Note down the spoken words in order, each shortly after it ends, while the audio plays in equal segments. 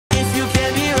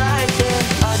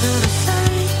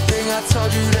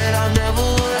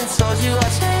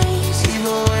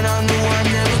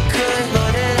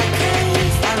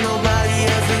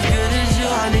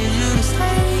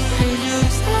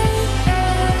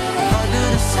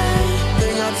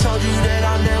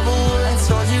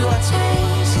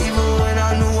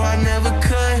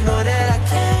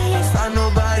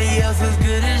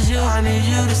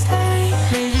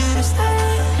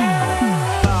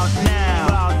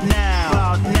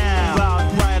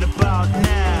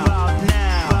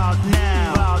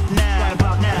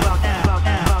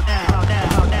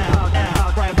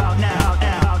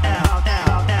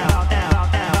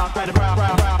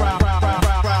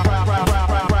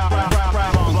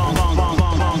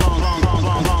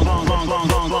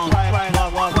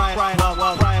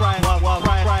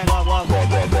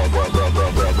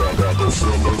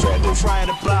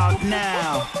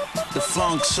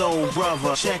soul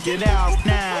brother. Check it out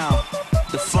now.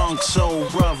 The funk soul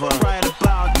brother. Right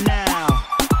about now.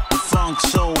 The funk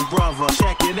soul brother.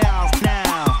 Check it out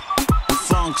now. The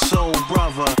funk soul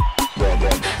brother.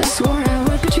 I swore I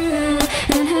would be true,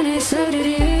 and honey, so did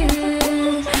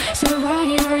you. So why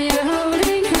are you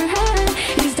holding her hand?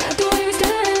 Is that the way we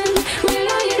stand? We're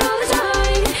lying all the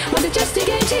time. Was it just a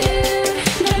game to you?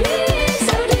 Let me in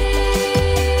so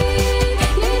deep.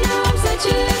 You know I'm such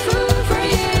a fool for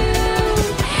you.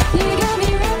 You got me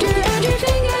wrapped around your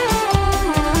finger.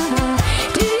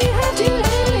 Do you have to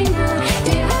let it linger?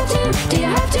 Do you have to? Do you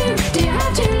have to? Do you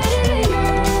have to let it linger?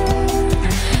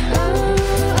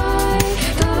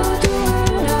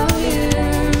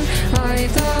 I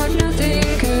thought nothing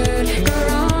could go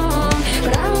wrong,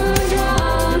 but I was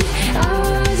wrong, I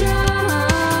was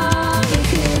wrong.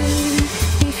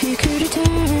 If you could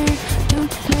return,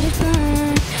 don't let it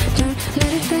burn, don't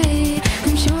let it fade.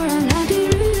 I'm sure I'm not being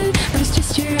rude, but it's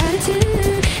just your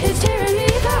attitude. It's tearing me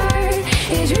apart,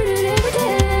 it's rooted every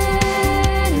day.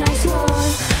 And I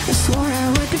swore I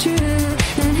would be true,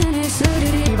 and honey, so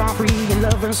did you. Leave our free and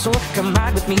love and soul, come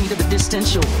ride with me to the distant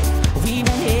shore. We won't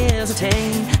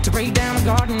hesitate to break down a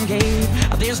garden gate.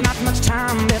 There's not much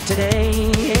time left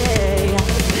today.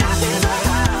 Life is a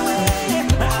highway,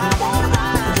 I wanna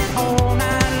ride it all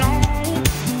night long.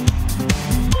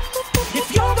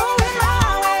 If you're going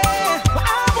my way,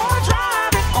 I wanna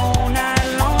drive it all night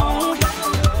long.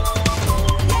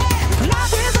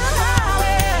 Life is a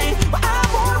highway, I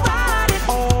wanna ride it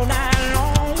all night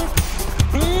long.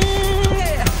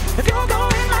 If you're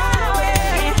going my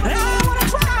way, I wanna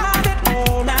drive it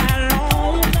all night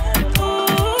long.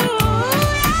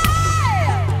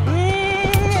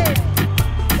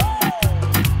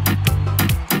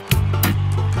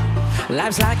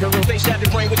 Life's like a road. Face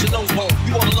shattered brain with your lungs blown.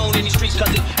 You all alone in these streets,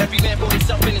 cousin. Every man for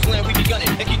himself in his land, we be gunning.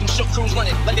 And keep them shook crews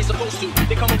running like they supposed to.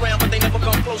 They come around, but they never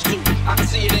come close to. I can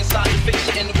see it inside your face,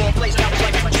 you're in the wrong place. Now it's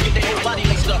like you get their whole body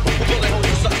laced up. We're bullet holes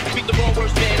and such. Beat the wrong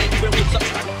words, man, and you will get such.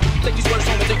 Take these words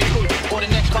home and think it through. Or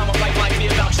the next time I write might be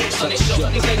about you, son. They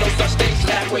shook. This ain't no such thing as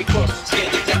halfway crooks.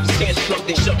 Scared to death, scared to look,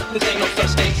 they shook. This ain't no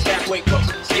such thing as halfway crooks.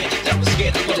 Scared to death,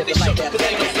 scared to look, they shook. This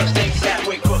ain't no such thing as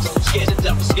halfway crooks. Scared to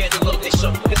death, scared to look, they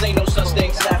shook. This ain't no such thing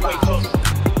as halfway crooks.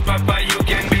 Papa, you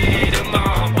can be the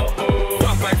mom.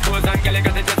 Fuck my clothes and girl, you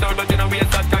got it just out, but you know we are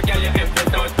such a girl, you get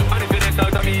it out. And if it is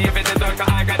out of me, if it is out,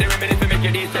 I got the remedy to make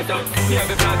you decent out. We have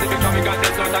the plans if you come, we got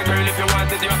this out. And girl, if you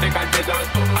want it, you have to cut this out.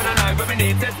 And I know, but we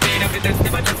need to speed up, it's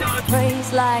just but it's out.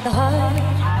 Praise like a heart.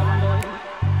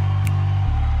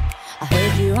 I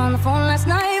heard you on the phone last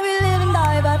night. We live and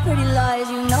die by pretty lies,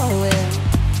 you know it.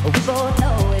 We both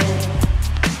know it.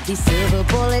 These silver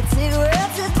bullet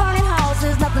cigarettes, this burning house,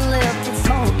 there's nothing left, it's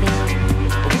smoking.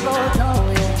 We both know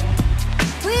it.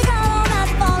 We got all night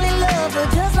to fall in love, but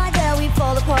just like that we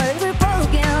fall apart. We're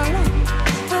broken,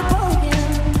 we're broken.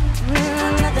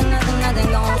 Nothing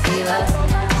gonna save us.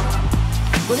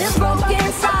 Well, this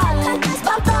broken silence,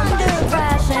 by thunder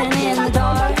crashing in the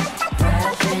dark,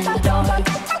 crashing in the dark.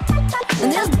 And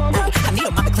this I need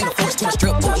a mop to clean the floors, too much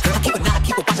drip. I keep it not,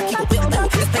 keep it watch, I keep it whip.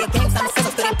 Let's play games, I'm still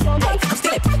it. Hey, I'm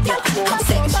still it, yeah, I'm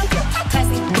savage.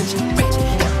 Classy, bougie, rich,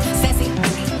 sassy,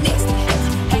 booty, nasty.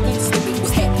 Happy, stupid,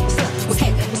 was happy,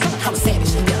 I was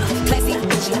savage. Classy,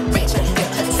 bougie, rich,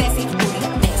 sassy, booty,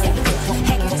 nasty.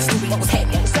 Happy, stupid, was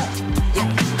happy.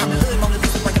 I'm the hood, Mona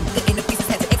Lisa, breaking good in the pieces.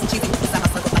 Had to execute it inside my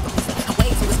circle like a pussy. I'm way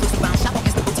too exclusive, I'm shop on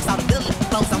Insta boutiques, all the building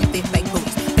clothes on the big fake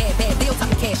booties. Bad deal,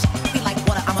 talking cash. Feel like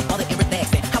water, I'm a mother and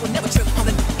relaxing. I would never trip on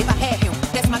the if I had him.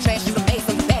 That's my trash, you the maid,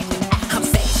 so you back it. I'm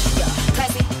savage, yeah.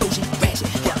 Classy, bougie, ratchet,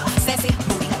 yeah. Sassy,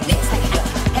 moody, nasty,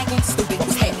 yeah. Hacking, stupid, what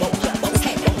was happening? What was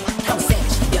happening? I'm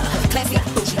savage, yeah. Classy,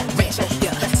 bougie, ratchet,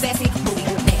 yeah. Sassy, moody,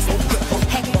 nasty,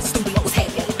 yeah. Hacking, stupid, what was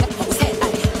happening? What was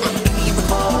happening? Give me a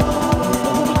call.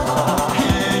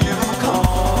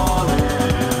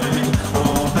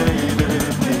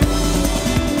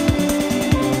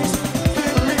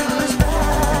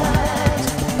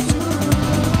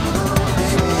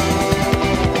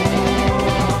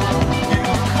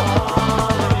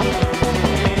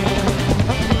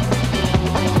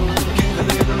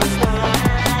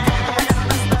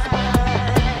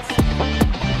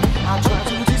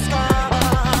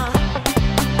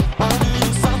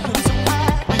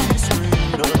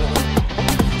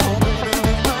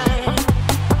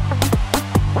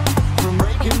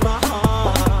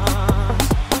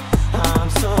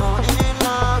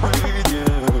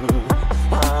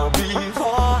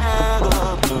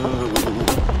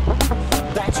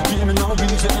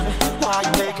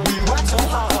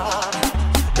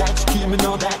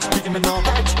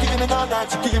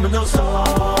 Give me no song.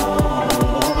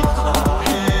 I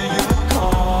hear you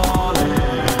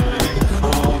calling.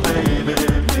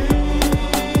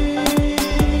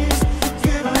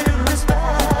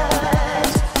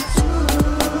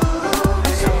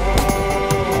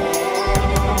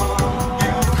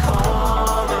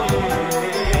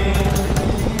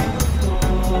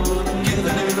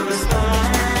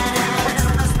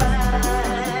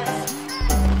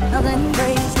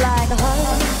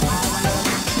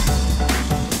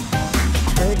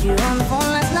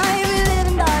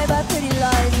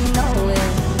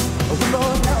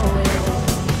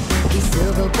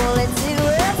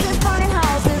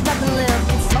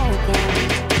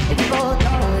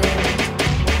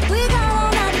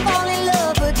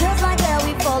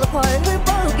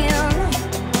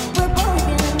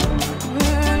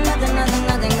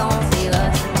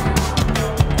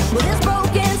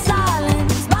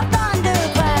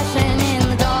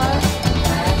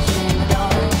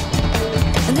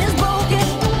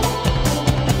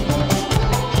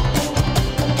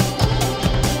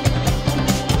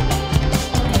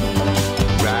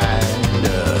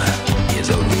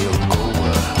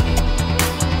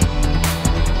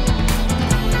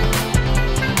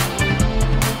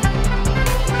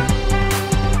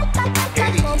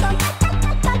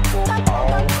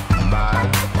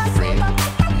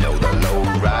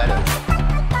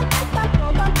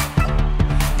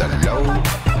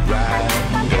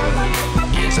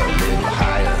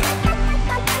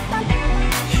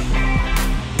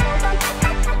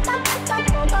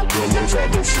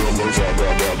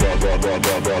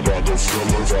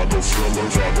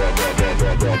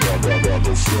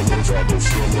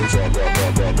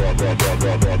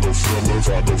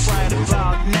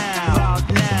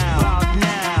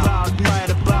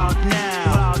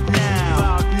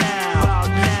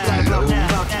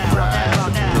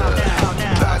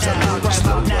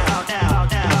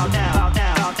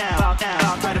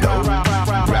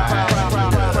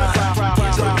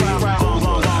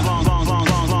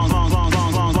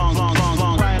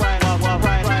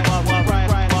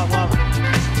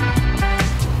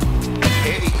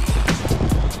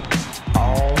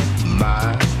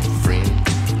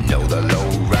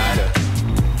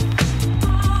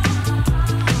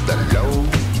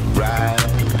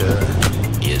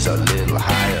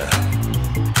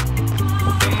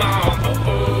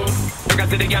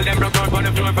 See the girl them broke out on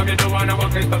the floor. From you don't wanna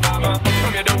walk this performer.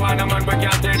 From you don't wanna man but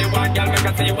can't tell you what. Girl make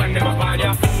a see when them upon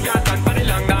ya. Can't stand for the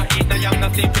long, nah eat the young,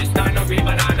 nah see fish, nah no green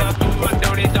banana. But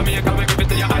down in Jamaica we